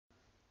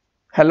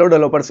Hello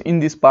developers, in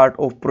this part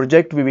of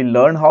project we will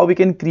learn how we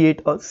can create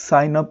a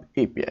Signup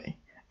API,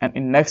 and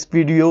in next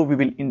video we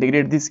will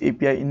integrate this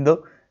API in the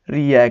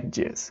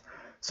React.js.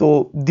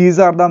 So these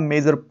are the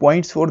major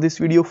points for this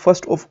video.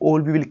 First of all,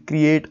 we will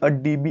create a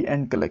DB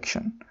and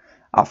collection.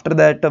 After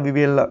that we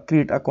will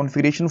create a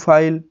configuration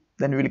file,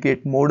 then we will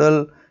create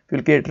model, we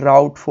will create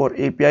route for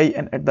API,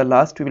 and at the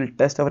last we will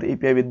test our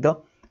API with the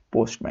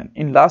Postman.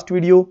 In last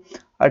video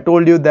I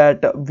told you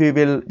that we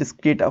will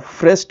just create a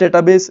fresh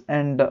database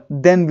and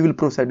then we will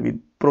proceed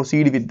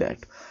with that.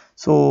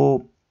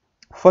 So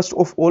first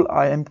of all,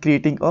 I am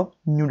creating a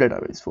new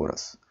database for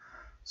us.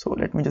 So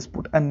let me just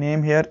put a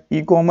name here,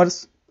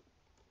 e-commerce,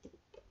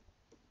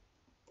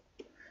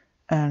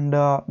 and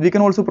we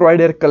can also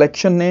provide a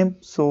collection name.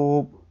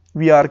 So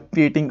we are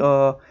creating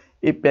a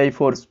API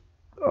for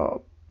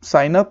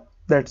sign up,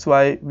 that's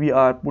why we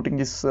are putting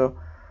this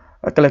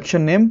a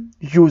collection name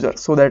user,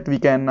 so that we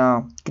can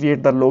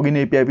create the login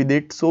API with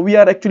it. So we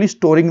are actually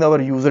storing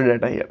our user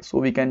data here, so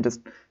we can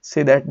just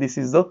say that this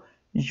is the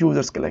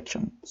users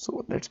collection.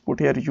 So let's put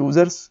here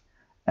users,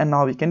 and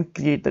now we can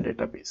create the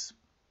database.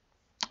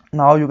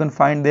 Now you can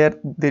find there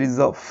is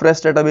a fresh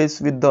database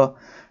with the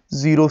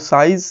 0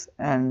 size,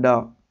 and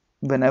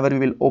whenever we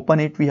will open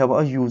it we have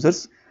a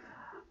users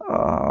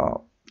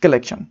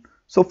collection.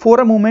 So for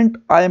a moment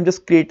I am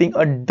just creating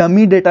a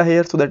dummy data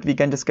here so that we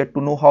can just get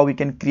to know how we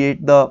can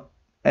create the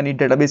any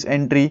database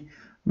entry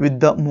with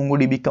the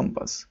MongoDB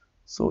Compass.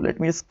 So let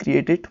me just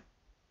create it,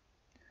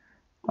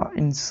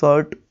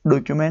 insert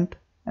document,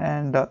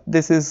 and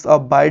this is a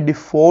by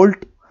default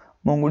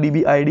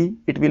MongoDB ID.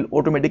 It will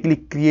automatically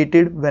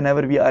created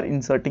whenever we are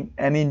inserting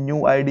any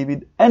new ID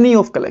with any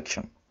of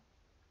collection.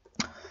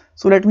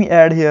 So let me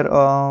add here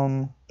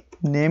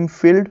name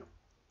field,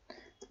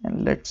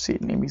 and let's see,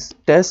 name is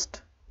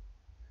test,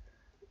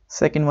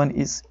 second one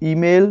is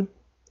email,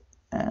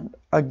 and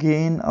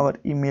again our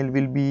email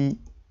will be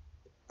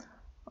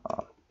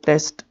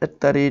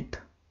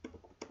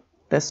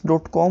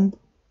test@test.com,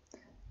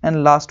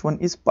 and last one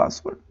is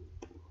password,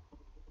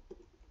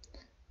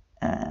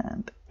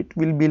 and it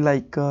will be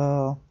like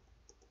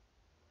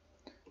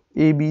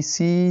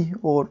ABC,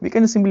 or we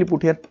can simply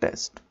put here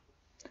test.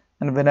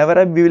 And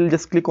whenever we will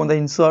just click on the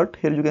insert,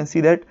 here you can see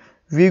that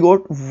we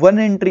got one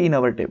entry in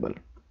our table.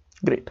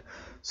 Great.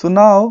 So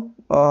now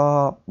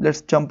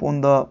let's jump on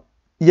the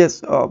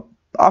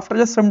after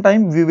just some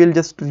time we will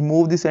just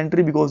remove this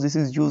entry because this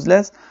is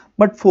useless,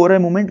 but for a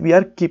moment we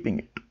are keeping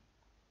it.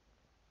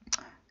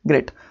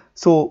 Great.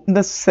 So in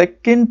the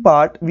second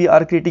part we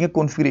are creating a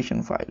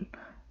configuration file,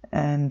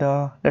 and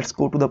let's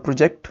go to the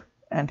project,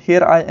 and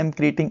here I am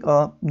creating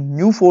a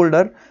new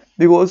folder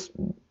because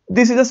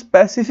this is a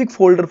specific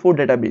folder for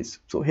database.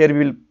 So here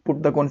we will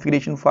put the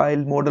configuration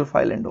file, model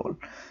file, and all.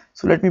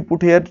 So let me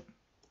put here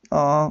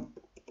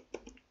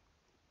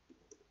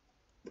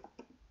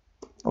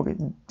okay,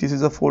 this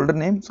is a folder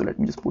name, so let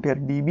me just put here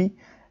db,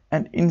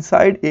 and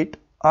inside it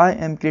I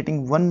am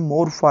creating one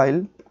more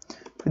file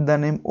with the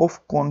name of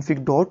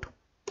config.js.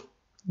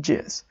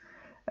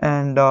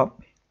 and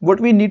what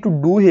we need to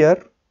do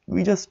here,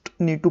 we just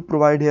need to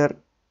provide here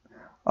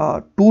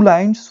two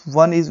lines.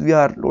 One is we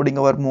are loading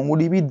our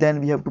MongoDB,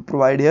 then we have to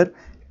provide here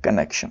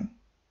connection,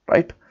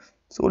 right?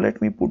 So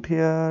let me put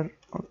here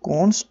a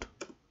const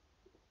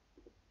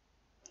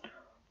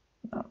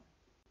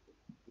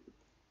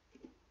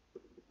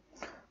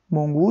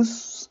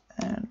mongoose,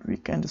 and we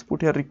can just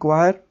put here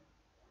require,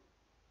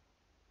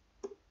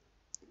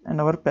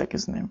 and our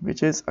package name,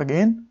 which is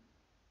again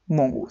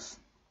mongoose.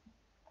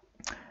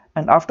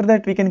 And after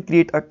that we can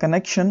create a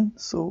connection.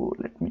 So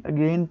let me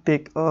again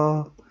take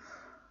a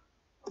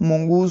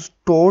mongoose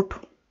dot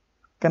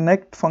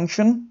connect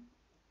function,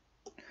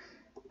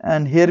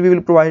 and here we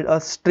will provide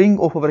a string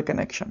of our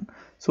connection.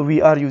 So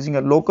we are using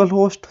a local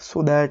host,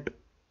 so that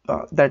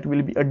that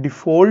will be a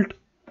default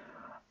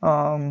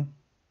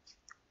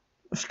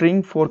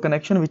string for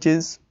connection, which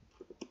is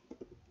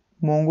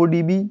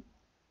mongodb :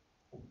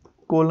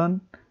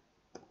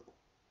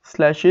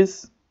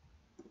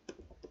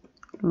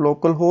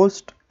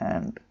 /localhost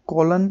and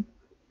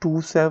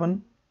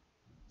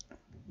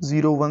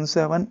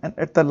 :27017, and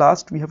at the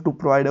last we have to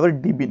provide our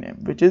DB name,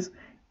 which is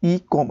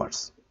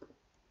e-commerce.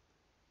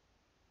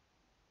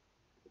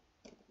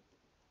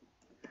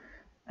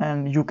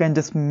 And you can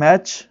just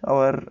match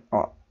our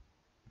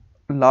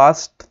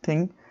last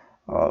thing,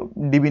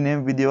 DB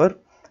name, with your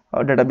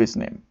database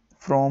name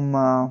from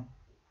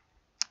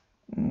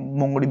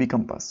MongoDB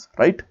Compass,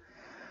 right?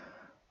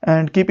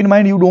 And keep in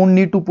mind, you don't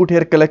need to put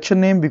here collection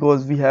name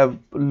because we have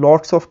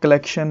lots of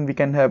collection. We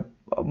can have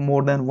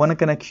more than one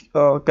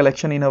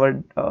collection in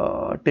our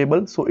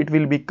table, so it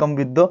will come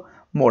with the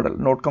model,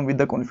 not come with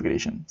the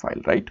configuration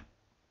file, right?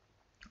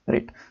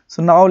 Right.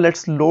 So now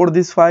let's load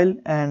this file,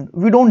 and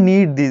we don't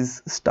need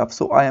this stuff,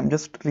 so I am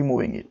just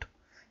removing it.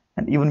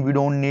 And even we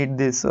don't need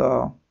this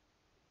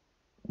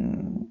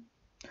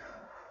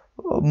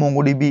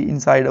MongoDB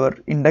inside our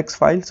index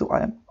file, so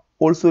I am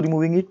also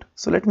removing it.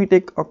 So let me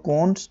take a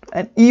const,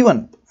 and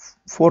even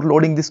for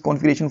loading this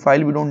configuration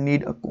file we don't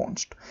need a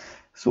const.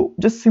 So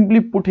just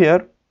simply put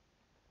here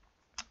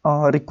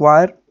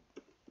require,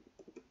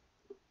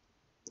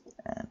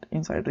 and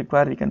inside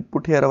require we can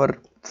put here our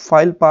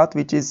file path,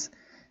 which is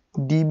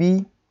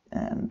db,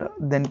 and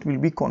then it will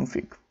be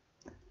config,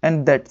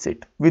 and that's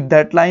it. With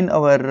that line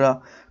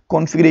our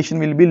configuration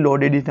will be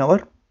loaded in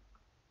our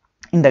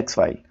index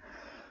file.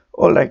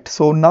 Alright,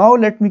 so now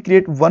let me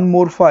create one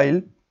more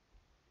file,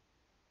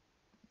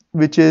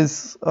 which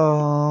is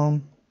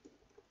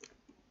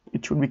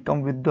it should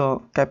become with the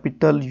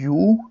capital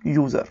U,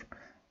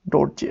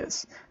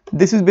 user.js.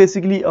 This is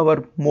basically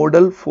our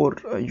model for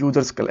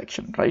users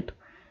collection, right?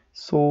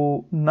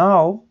 So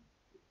now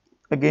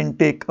again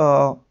take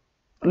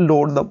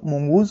load the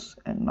mongoose,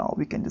 and now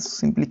we can just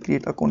simply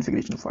create a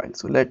configuration file.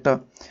 So let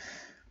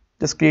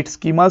just create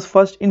schemas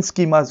first. In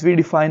schemas we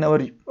define our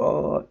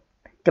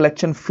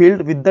collection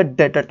field with the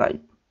data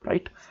type,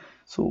 right?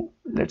 So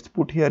let's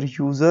put here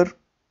user,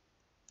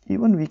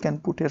 even we can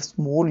put here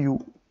small u,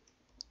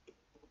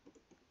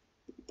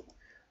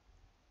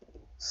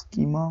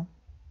 schema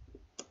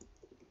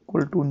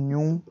equal to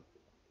new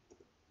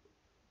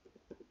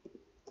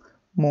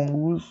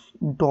mongoose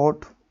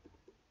dot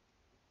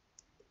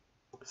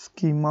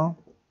schema,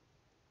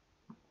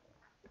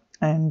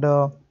 and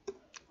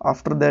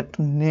after that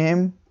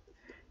name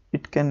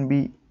it can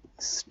be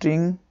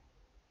string,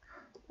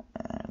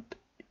 and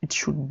it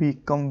should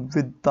become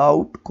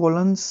without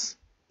colons,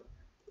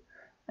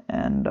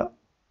 and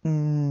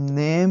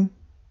name,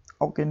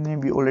 okay,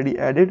 name we already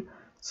added.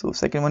 So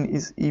second one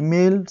is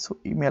email, so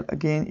email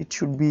again it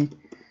should be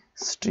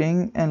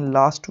string, and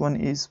last one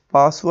is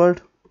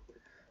password,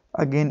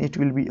 again it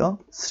will be a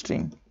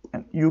string.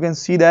 And you can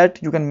see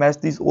that you can match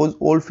these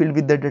all field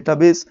with the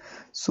database,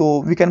 so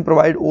we can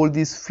provide all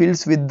these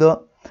fields with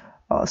the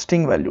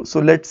string value. So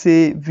let's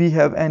say we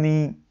have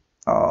any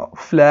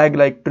flag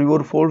like true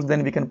or false,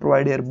 then we can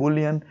provide here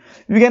boolean.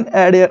 We can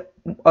add here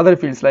other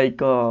fields like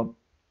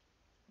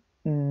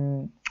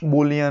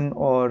boolean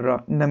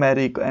or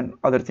numeric and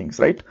other things,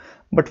 right?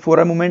 But for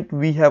a moment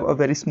we have a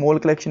very small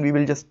collection, we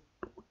will just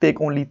take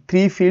only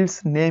 3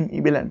 fields, name,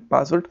 email and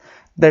password.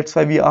 That's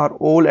why we are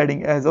all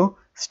adding as a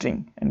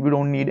string, and we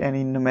don't need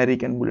any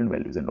numeric and boolean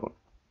values and all,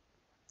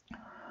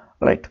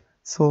 right?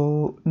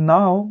 So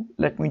now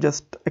let me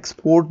just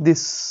export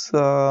this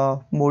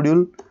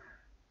module.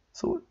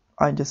 So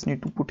I just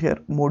need to put here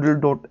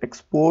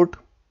module.export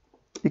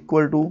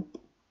equal to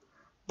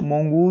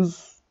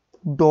mongoose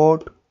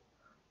dot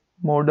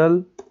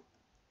model,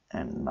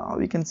 and now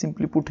we can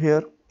simply put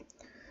here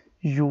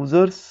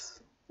users,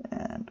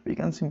 and we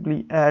can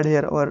simply add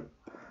here our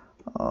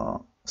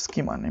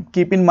schema name.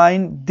 Keep in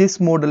mind this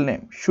model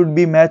name should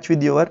be matched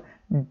with your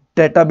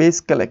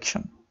database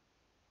collection,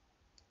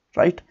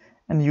 right?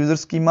 And user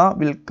schema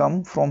will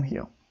come from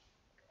here.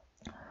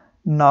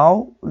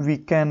 Now we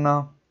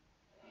can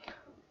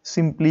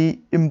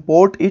simply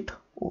import it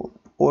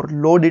or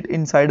load it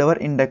inside our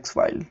index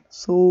file.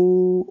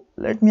 So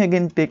let me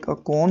again take a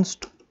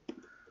const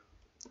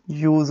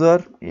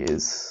user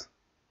is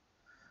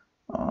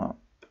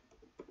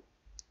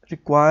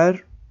require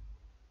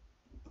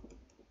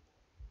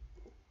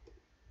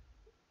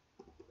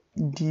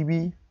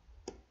db,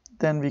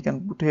 then we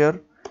can put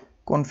here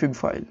config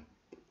file.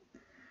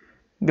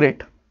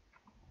 Great.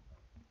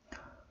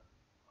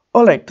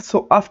 All right,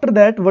 so after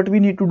that what we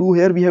need to do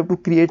here, we have to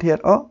create here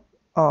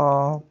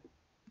a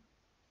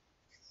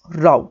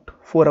route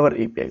for our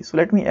API. So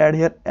let me add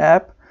here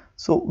app.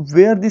 So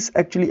where this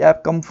actually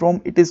app come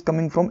from, it is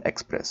coming from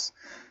Express.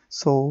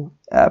 So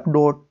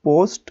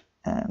app.post,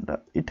 and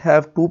it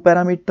have 2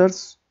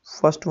 parameters.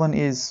 First one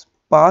is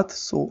path,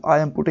 so I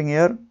am putting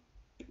here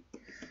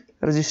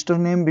register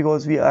name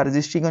because we are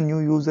registering a new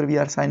user, we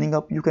are signing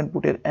up. You can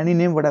put here any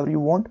name, whatever you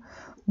want,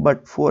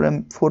 but for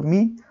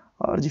me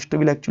register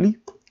will actually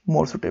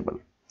more suitable.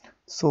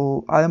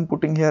 So I am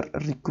putting here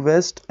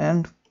request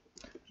and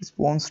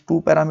response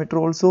 2 parameter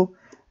also,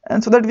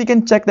 and so that we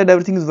can check that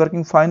everything is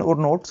working fine or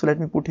not. So let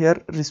me put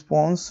here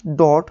response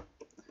dot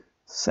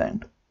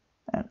send,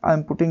 and I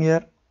am putting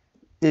here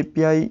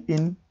API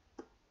in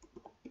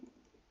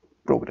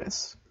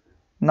progress.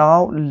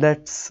 Now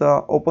let's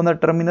open the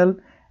terminal,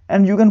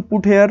 and you can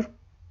put here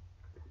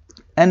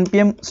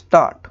npm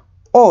start,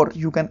 or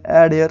you can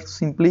add here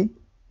simply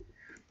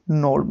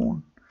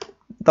nodemon.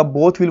 The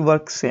both will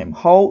work same.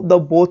 How the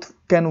both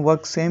can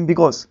work same?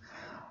 Because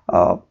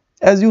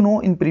as you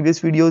know, in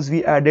previous videos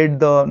we added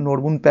the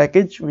nodemon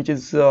package, which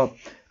is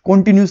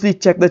continuously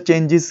check the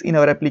changes in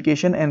our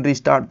application and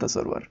restart the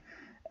server.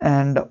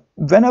 And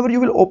whenever you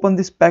will open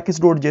this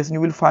package.json,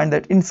 you will find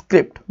that in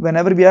script,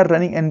 whenever we are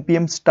running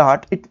npm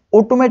start, it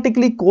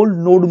automatically called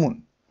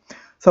nodemon.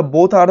 So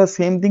both are the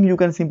same thing. You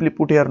can simply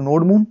put here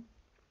nodemon,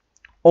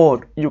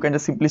 or you can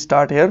just simply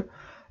start here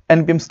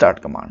npm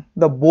start command.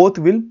 The both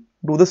will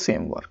do the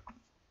same work.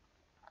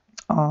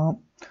 All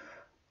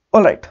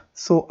right,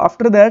 so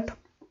after that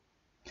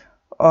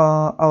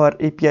our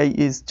API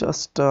is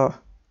just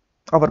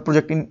our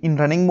project in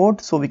running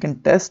mode, so we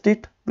can test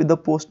it with the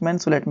Postman.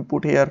 So let me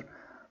put here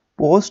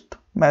post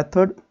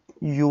method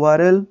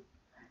URL,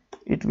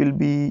 it will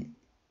be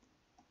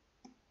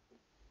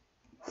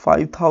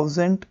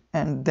 5000,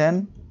 and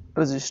then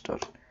register,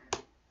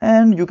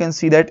 and you can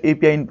see that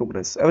API in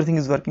progress, everything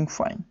is working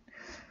fine.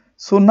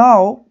 So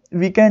now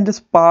we can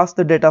just pass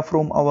the data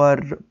from our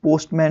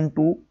Postman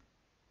to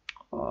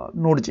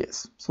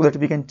Node.js, so that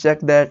we can check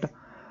that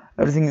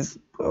everything is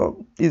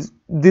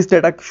this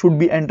data should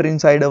be entered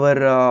inside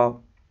our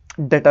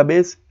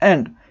database,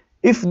 and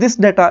if this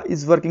data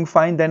is working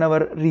fine, then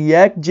our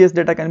React.js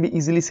data can be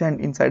easily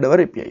sent inside our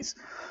APIs.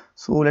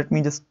 So let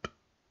me just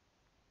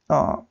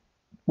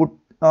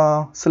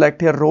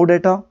select here raw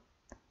data,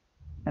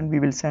 and we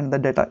will send the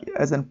data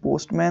as an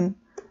Postman.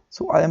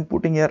 So I am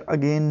putting here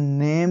again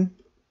name,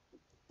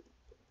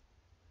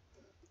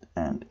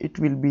 and it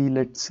will be,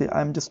 let's say,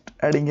 I'm just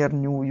adding here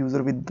new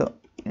user with the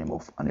name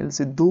of Anil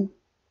Sidhu.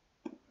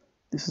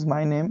 This is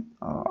my name,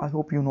 I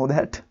hope you know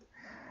that.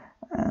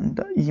 And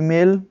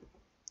email,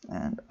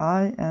 and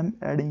I am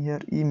adding here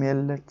email,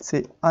 let's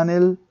say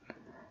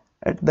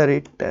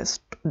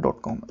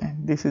anil@test.com,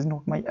 and this is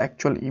not my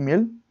actual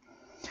email.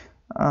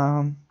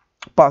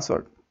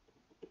 Password,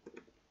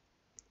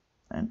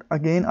 and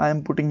again I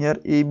am putting here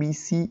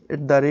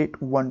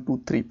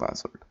abc@123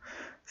 password.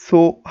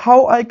 So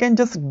how I can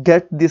just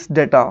get this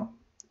data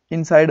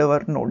inside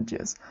our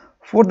Node.js?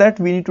 For that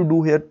we need to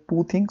do here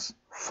two things.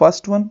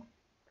 First one,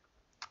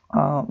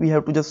 we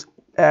have to just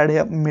add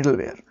a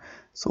middleware.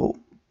 So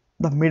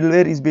the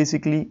middleware is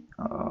basically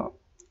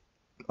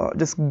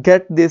just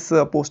get this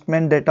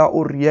Postman data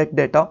or React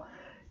data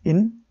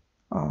in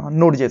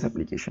Node.js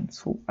application.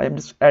 So I am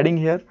just adding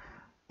here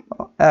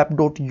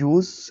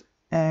app.use,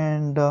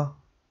 and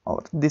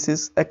this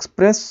is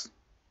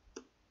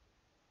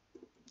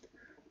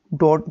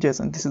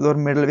express.json. This is our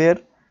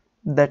middleware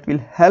that will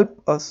help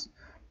us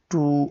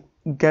to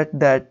get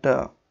that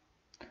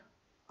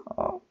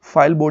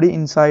file body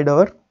inside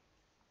our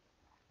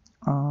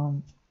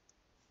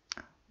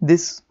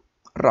this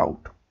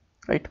route,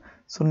 right?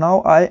 So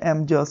now I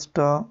am just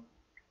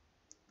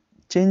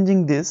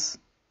changing this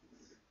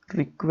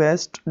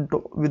request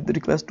with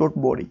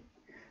request.body.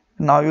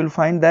 Now you will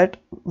find that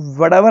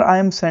whatever I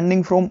am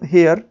sending from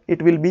here,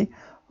 it will be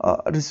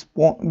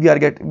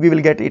we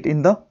will get it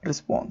in the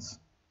response.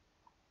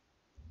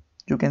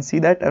 You can see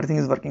that everything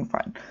is working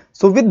fine.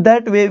 So with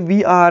that way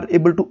we are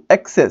able to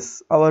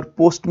access our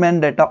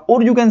Postman data,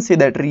 or you can say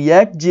that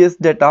React.js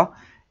data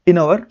in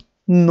our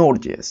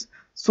Node.js.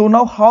 So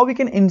now how we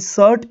can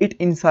insert it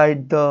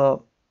inside the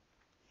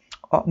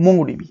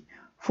MongoDB?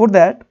 For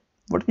that,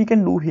 what we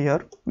can do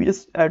here, we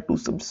just add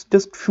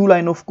just few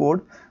line of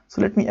code.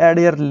 So let me add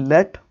here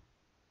let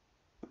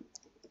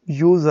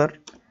user,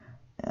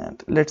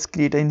 and let's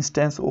create an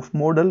instance of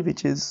model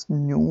which is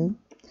new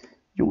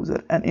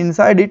user, and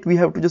inside it we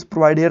have to just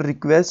provide here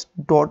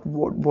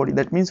request.body.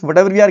 That means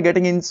whatever we are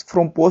getting in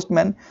from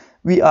Postman,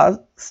 we are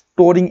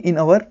storing in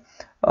our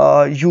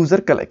user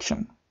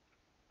collection.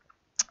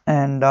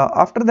 And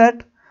after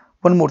that,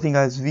 one more thing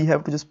guys, we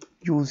have to just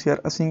use here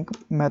async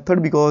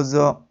method, because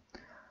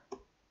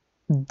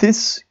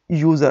this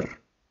user,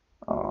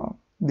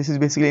 this is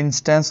basically an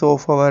instance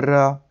of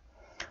our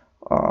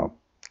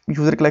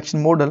user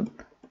collection model.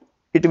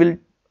 It will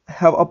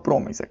have a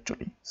promise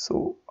actually.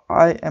 So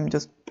I am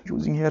just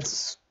using here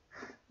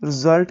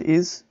result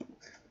is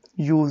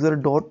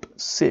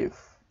user.save,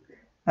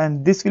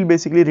 and this will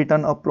basically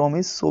return a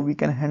promise, so we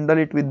can handle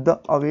it with the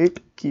await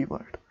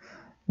keyword.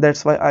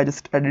 That's why I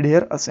just added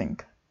here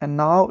async. And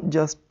now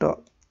just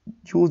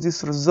use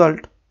this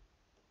result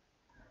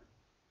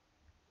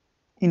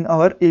in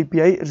our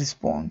API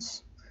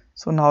response.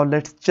 So now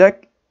let's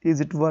check,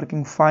 is it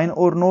working fine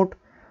or not?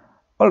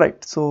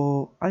 Alright,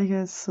 so I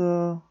guess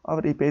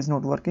our API is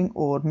not working,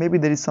 or maybe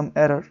there is some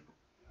error.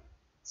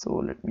 So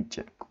let me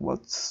check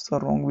what's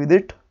wrong with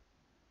it.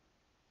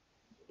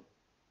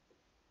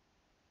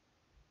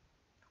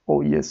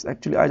 Oh yes,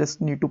 actually I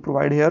just need to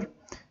provide here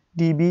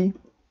db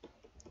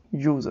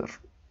user,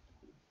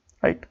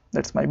 right?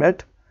 That's my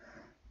bad.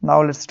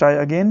 Now let's try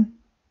again.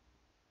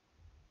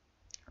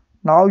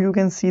 Now you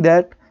can see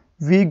that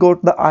we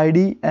got the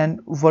ID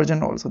and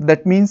version also.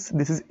 That means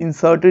this is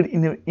inserted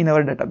in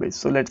our database.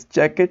 So let's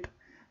check it.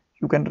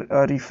 You can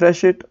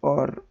refresh it,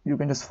 or you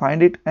can just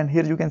find it, and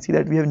here you can see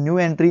that we have new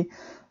entry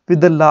with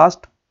the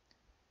last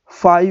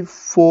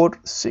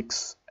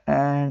 546,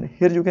 and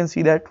here you can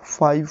see that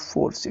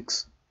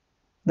 546.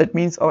 That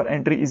means our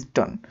entry is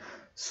done.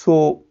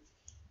 So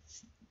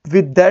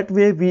with that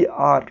way we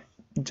are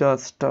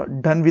just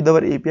done with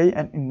our API,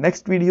 and in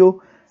next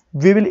video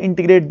we will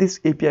integrate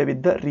this API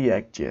with the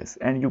React.js,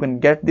 and you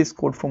can get this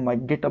code from my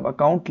GitHub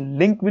account.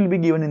 Link will be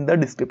given in the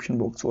description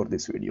box for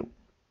this video.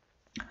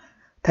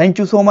 Thank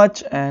you so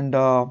much, and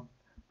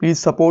please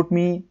support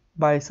me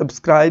by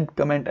subscribe,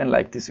 comment and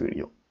like this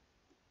video.